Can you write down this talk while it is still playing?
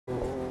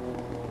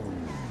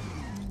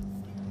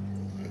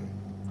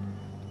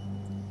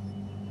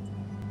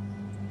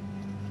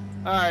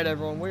Alright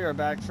everyone, we are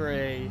back for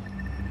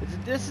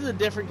this is a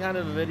different kind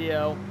of a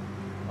video.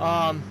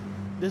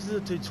 This is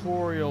a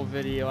tutorial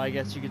video, I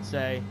guess you could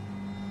say.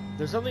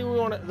 There's something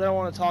that I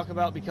want to talk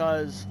about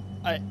because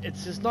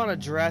it's just not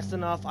addressed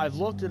enough. I've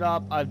looked it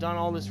up, I've done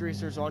all this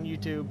research on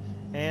YouTube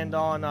and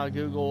on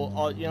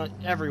Google,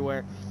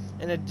 everywhere.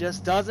 And it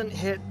just doesn't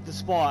hit the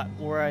spot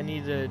where I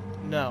need to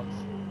know.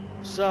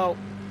 So,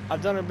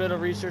 I've done a bit of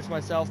research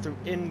myself through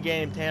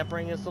in-game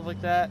tampering and stuff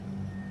like that.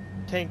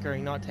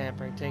 Tinkering, not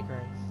tampering,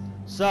 tinkering.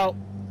 So,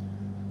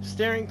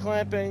 steering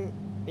clamping,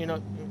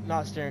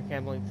 not steering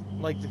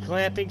clamping, like the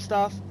clamping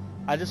stuff.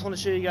 I just want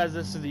to show you guys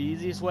this the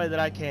easiest way that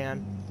I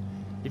can.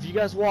 If you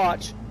guys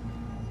watch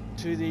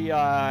to the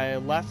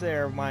left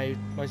there of my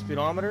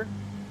speedometer,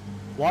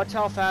 watch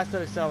how fast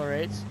it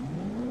accelerates.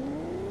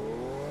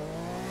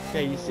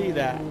 Okay, you see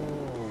that.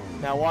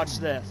 Now watch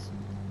this.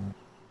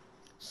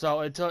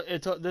 So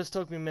this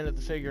took me a minute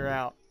to figure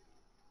out.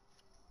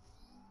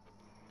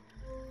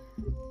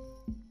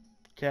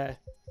 Okay.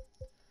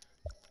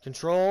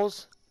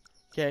 Controls.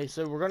 Okay,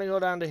 so we're going to go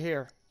down to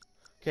here.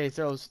 Okay,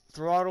 so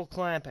throttle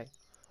clamping.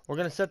 We're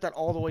going to set that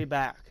all the way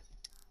back.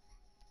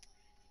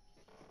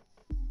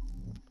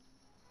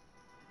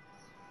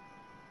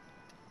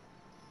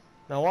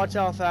 Now watch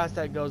how fast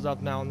that goes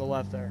up now on the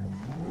left there.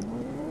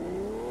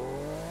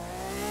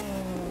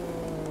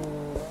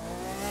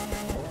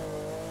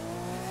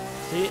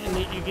 See, and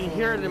you can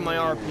hear it in my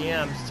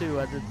RPMs too.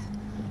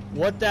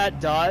 What that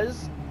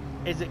does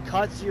is it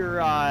cuts your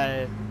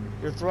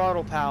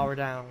throttle power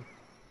down.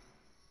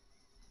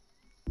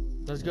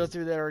 Let's go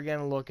through there again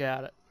and look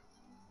at it.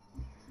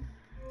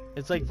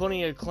 It's like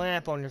putting a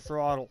clamp on your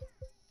throttle.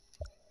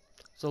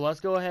 So let's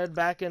go ahead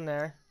back in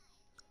there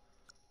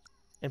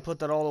and put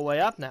that all the way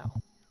up now.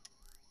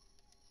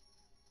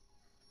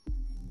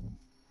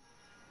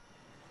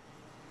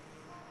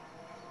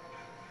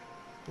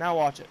 Now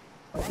watch it.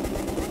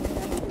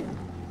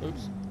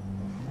 Oops.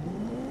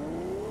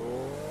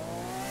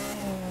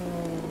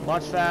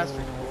 Much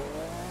faster.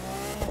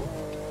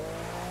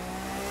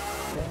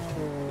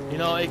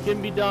 It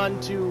can be done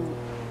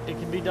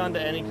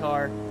to any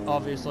car,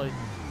 obviously.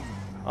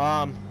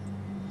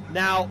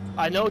 Now,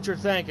 I know what you're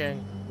thinking.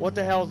 What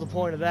the hell is the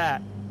point of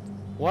that?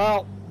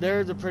 Well,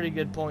 there's a pretty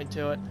good point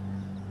to it.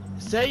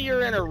 Say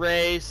you're in a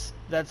race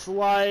that's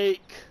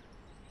like...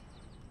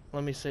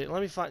 Let me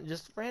find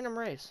just a random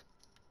race.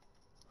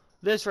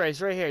 This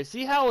race right here.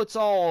 See how it's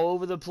all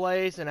over the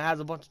place and it has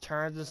a bunch of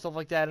turns and stuff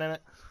like that in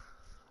it?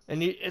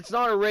 And it's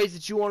not a race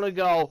that you want to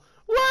go,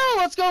 whoa,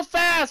 let's go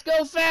fast,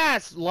 go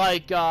fast!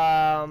 Like,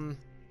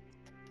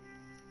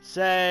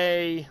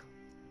 say,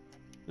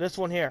 this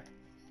one here.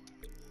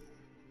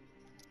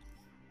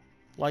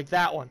 Like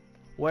that one,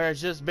 where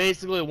it's just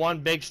basically one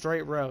big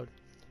straight road.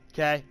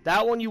 Okay,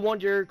 that one you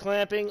want your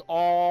clamping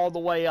all the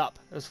way up,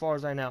 as far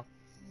as I know.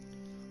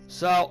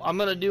 So, I'm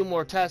going to do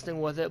more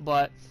testing with it,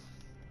 but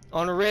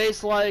on a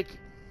race like,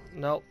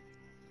 nope.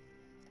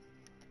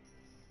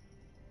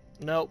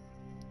 Nope.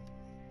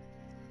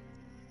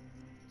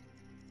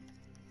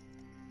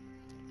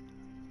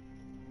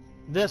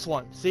 This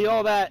one, see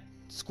all that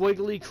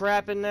squiggly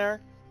crap in there?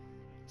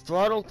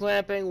 Throttle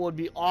clamping would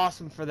be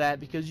awesome for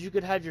that because you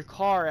could have your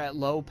car at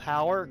low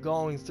power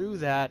going through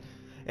that.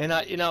 And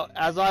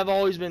as I've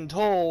always been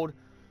told,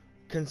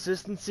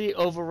 consistency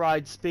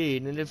overrides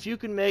speed. And if you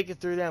can make it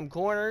through them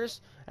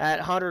corners at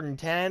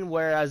 110,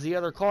 whereas the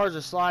other cars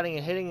are sliding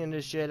and hitting in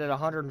this shit at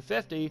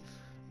 150,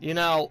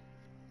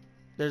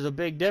 there's a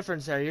big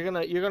difference there. You're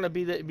gonna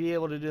be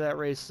able to do that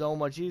race so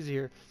much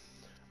easier.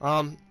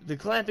 The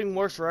clamping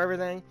works for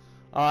everything.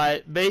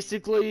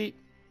 Basically,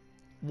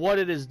 what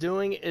it is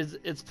doing is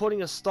it's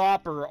putting a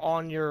stopper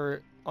on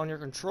your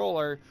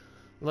controller,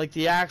 like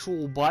the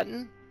actual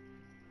button,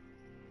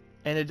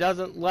 and it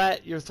doesn't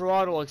let your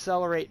throttle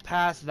accelerate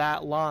past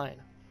that line.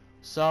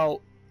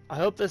 So I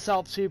hope this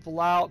helps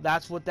people out.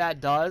 That's what that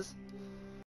does.